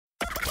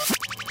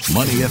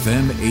Money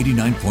FM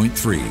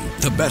 89.3,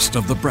 the best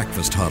of the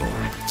breakfast huddle.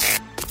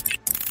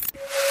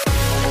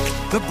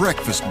 The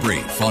Breakfast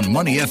Brief on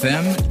Money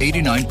FM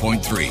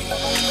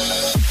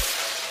 89.3.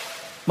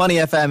 Money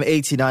FM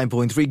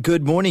 89.3.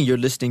 Good morning. You're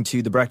listening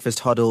to The Breakfast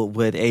Huddle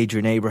with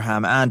Adrian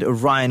Abraham and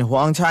Ryan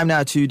Huang. Time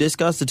now to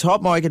discuss the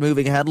top market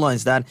moving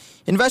headlines that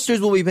investors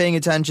will be paying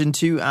attention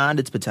to and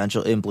its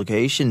potential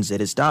implications.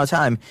 It is now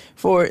time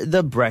for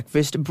The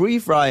Breakfast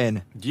Brief,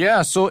 Ryan.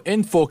 Yeah, so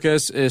in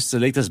focus is the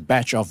latest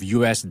batch of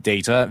US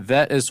data.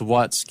 That is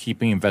what's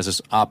keeping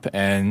investors up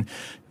and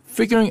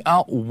figuring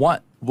out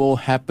what will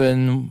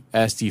happen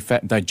as the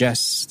Fed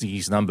digests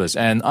these numbers.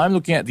 And I'm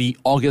looking at the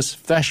August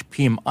flash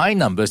PMI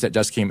numbers that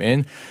just came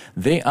in.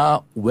 They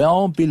are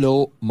well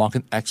below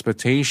market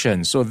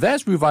expectations. So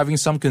that's reviving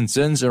some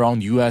concerns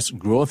around US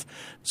growth.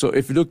 So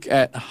if you look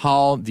at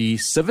how the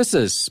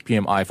services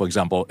PMI, for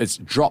example, it's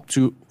dropped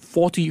to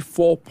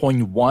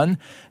 44.1.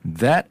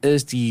 That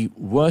is the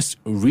worst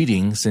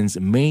reading since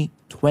May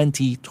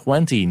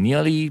 2020,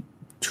 nearly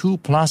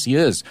 2+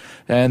 years.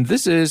 And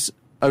this is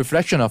a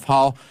reflection of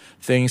how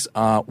things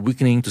are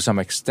weakening to some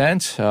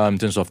extent in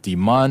terms of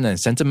demand and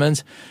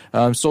sentiment.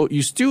 So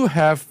you still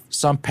have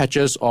some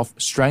patches of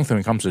strength when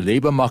it comes to the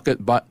labor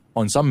market, but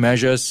on some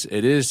measures,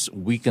 it is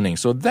weakening.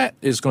 So that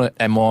is going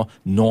to add more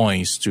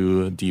noise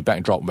to the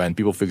backdrop when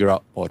people figure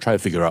out or try to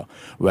figure out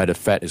where the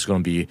Fed is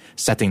going to be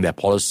setting their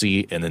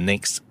policy in the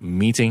next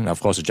meeting. Of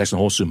course, the Jackson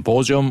Hole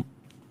Symposium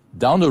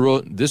down the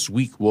road this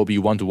week will be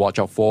one to watch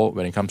out for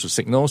when it comes to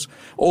signals.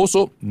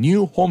 Also,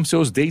 new home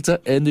sales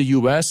data in the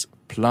US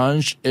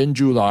plunged in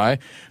July,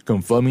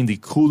 confirming the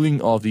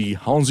cooling of the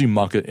housing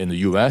market in the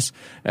US.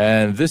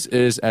 And this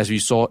is as we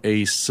saw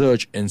a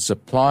surge in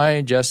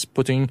supply, just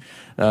putting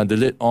the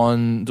lid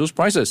on those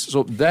prices.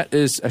 So that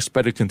is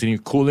expected to continue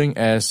cooling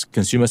as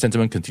consumer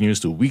sentiment continues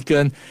to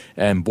weaken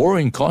and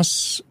borrowing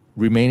costs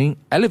remaining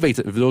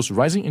elevated with those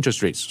rising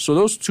interest rates. So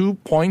those 2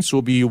 points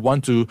will be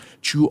one to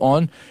chew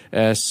on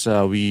as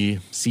we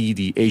see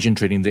the Asian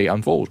trading day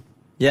unfold.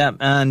 Yeah,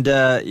 and,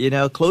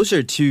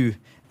 closer to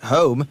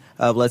home,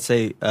 let's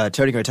say,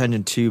 turning our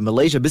attention to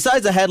Malaysia.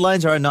 Besides the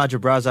headlines, are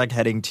Najib Razak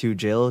heading to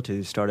jail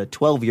to start a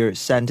 12-year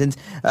sentence.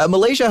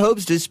 Malaysia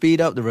hopes to speed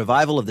up the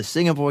revival of the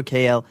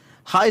Singapore-KL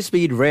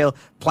high-speed rail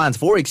plans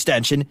for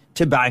extension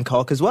to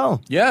Bangkok as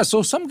well. Yeah,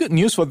 so some good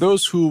news for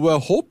those who were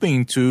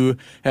hoping to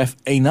have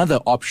another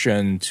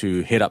option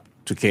to head up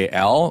to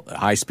KL.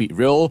 High-speed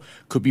rail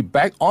could be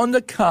back on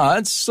the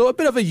cards. So a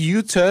bit of a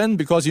U-turn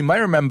because you might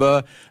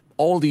remember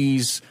all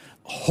these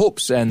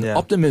hopes and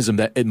optimism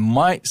that it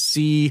might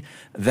see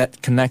that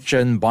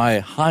connection by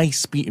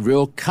high-speed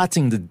rail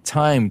cutting the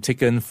time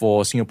taken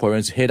for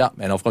Singaporeans to head up,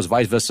 and of course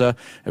vice versa,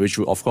 which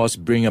will of course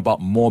bring about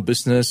more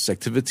business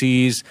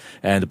activities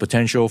and the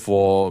potential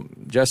for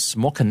just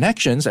more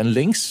connections and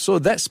links. So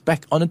that's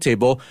back on the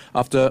table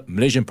after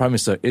Malaysian Prime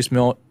Minister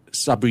Ismail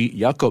Sabri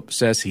Yaakob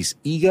says he's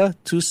eager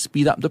to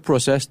speed up the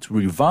process to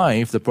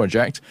revive the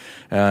project.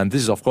 And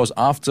this is of course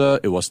after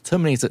it was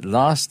terminated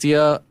last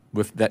year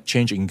with that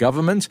change in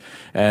government,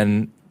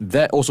 and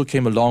that also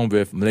came along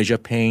with Malaysia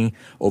paying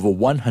over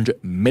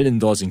 $100 million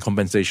in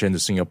compensation to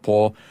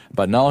Singapore.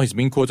 But now he's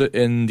being quoted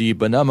in the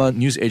Bernama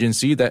news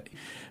agency that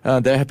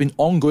there have been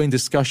ongoing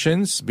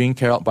discussions being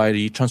carried out by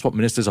the transport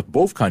ministers of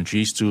both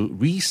countries to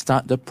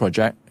restart the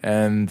project,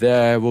 and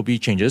there will be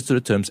changes to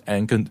the terms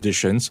and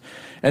conditions.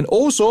 And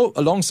also,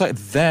 alongside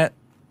that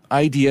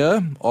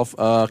idea of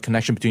a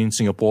connection between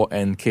Singapore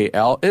and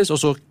KL is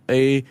also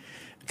a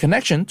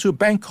connection to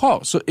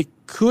Bangkok. So it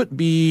could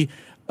be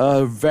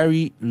a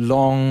very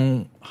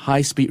long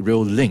high-speed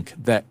rail link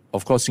that,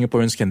 of course,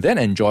 Singaporeans can then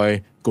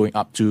enjoy going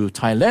up to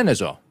Thailand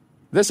as well.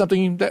 That's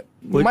something that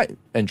we might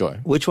enjoy.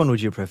 Which one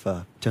would you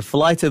prefer? To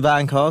fly to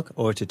Bangkok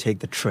or to take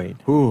the train?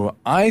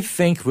 I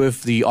think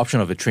with the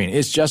option of the train,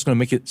 it's just going to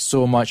make it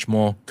so much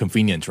more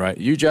convenient, right?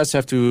 You just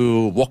have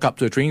to walk up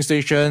to a train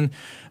station.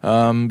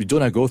 You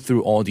don't have to go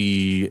through all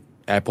the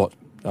airport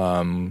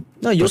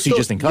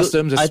procedures and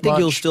customs. I think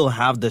you'll still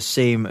have the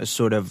same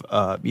sort of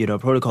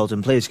protocols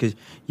in place because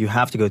you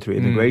have to go through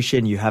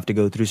immigration, you have to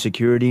go through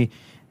security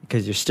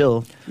because you're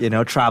still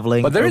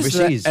traveling overseas. But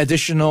there is that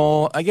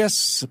additional, I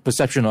guess,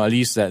 perception or at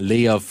least that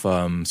layer of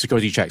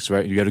security checks,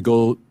 right? You got to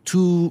go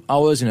 2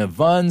 hours in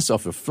advance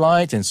of your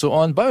flight and so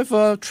on. But with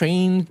a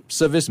train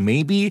service,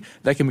 maybe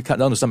that can be cut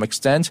down to some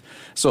extent.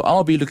 So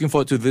I'll be looking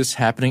forward to this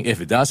happening if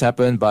it does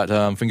happen.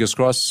 But fingers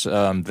crossed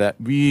that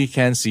we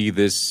can see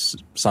this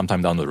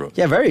sometime down the road.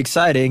 Yeah, very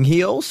exciting.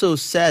 He also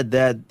said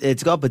that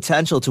it's got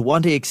potential to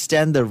want to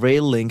extend the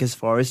rail link as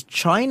far as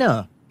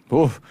China.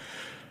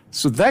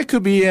 So that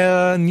could be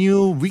a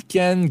new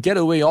weekend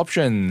getaway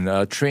option,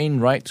 a train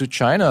ride to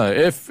China.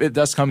 If it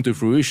does come to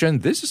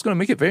fruition, this is going to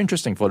make it very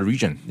interesting for the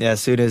region. Yeah,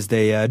 as soon as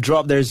they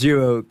drop their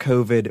zero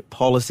COVID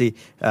policy,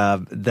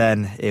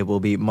 then it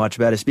will be much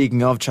better.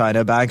 Speaking of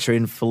China, banks are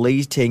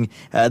inflating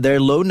their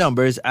loan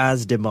numbers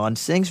as demand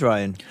sinks,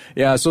 Ryan.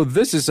 Yeah, so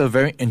this is a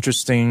very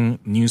interesting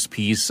news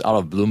piece out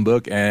of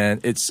Bloomberg,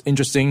 and it's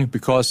interesting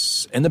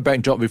because in the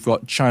backdrop, we've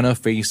got China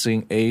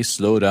facing a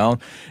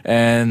slowdown,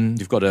 and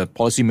you've got the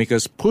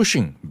policymakers pushing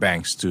pushing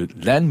banks to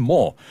lend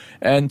more.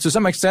 And to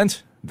some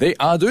extent, they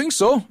are doing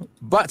so,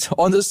 but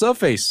on the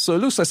surface. So it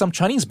looks like some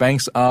Chinese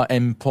banks are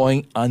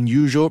employing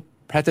unusual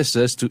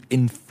practices to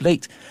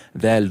inflate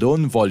their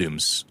loan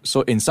volumes.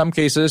 So in some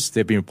cases,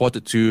 they've been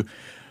reported to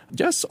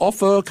just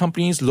offer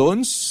companies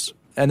loans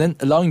and then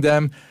allowing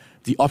them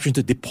the option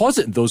to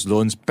deposit those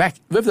loans back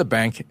with the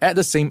bank at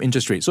the same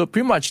interest rate. So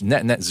pretty much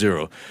net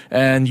zero.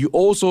 And you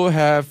also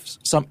have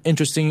some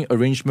interesting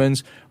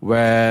arrangements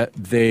where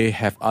they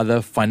have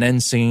other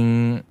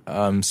financing,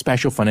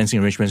 special financing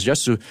arrangements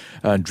just to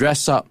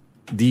dress up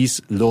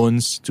these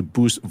loans to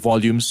boost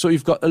volumes. So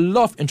you've got a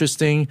lot of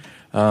interesting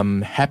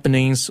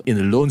happenings in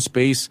the loan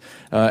space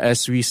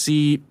as we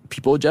see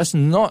people just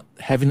not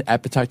having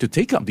appetite to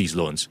take up these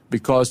loans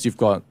because you've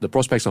got the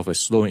prospects of a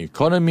slowing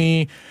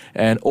economy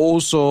and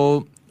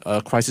also a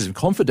crisis in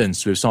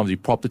confidence with some of the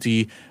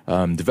property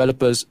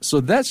developers. So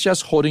that's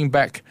just holding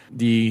back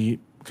the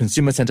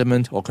consumer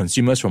sentiment or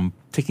consumers from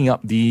taking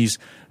up these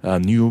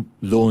new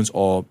loans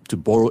or to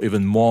borrow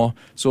even more.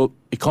 So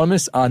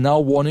economists are now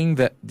warning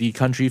that the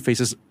country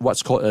faces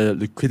what's called a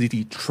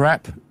liquidity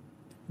trap,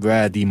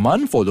 where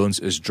demand for loans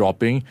is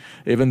dropping,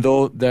 even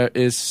though there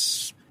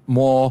is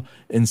more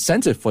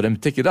incentive for them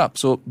to take it up.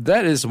 So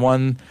that is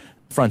one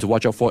front to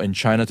watch out for in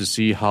China to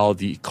see how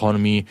the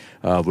economy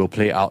will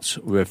play out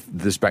with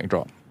this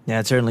backdrop. Yeah,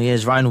 it certainly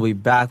is. Ryan will be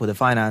back with a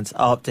finance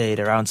update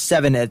around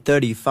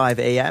 7:35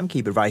 a.m.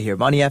 Keep it right here.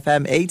 Money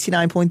FM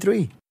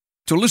 89.3.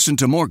 To listen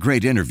to more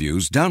great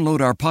interviews,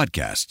 download our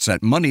podcasts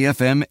at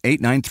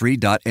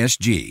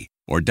moneyfm893.sg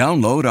or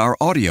download our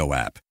audio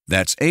app.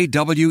 That's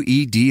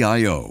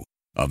AWEDIO.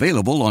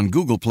 Available on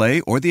Google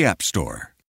Play or the App Store.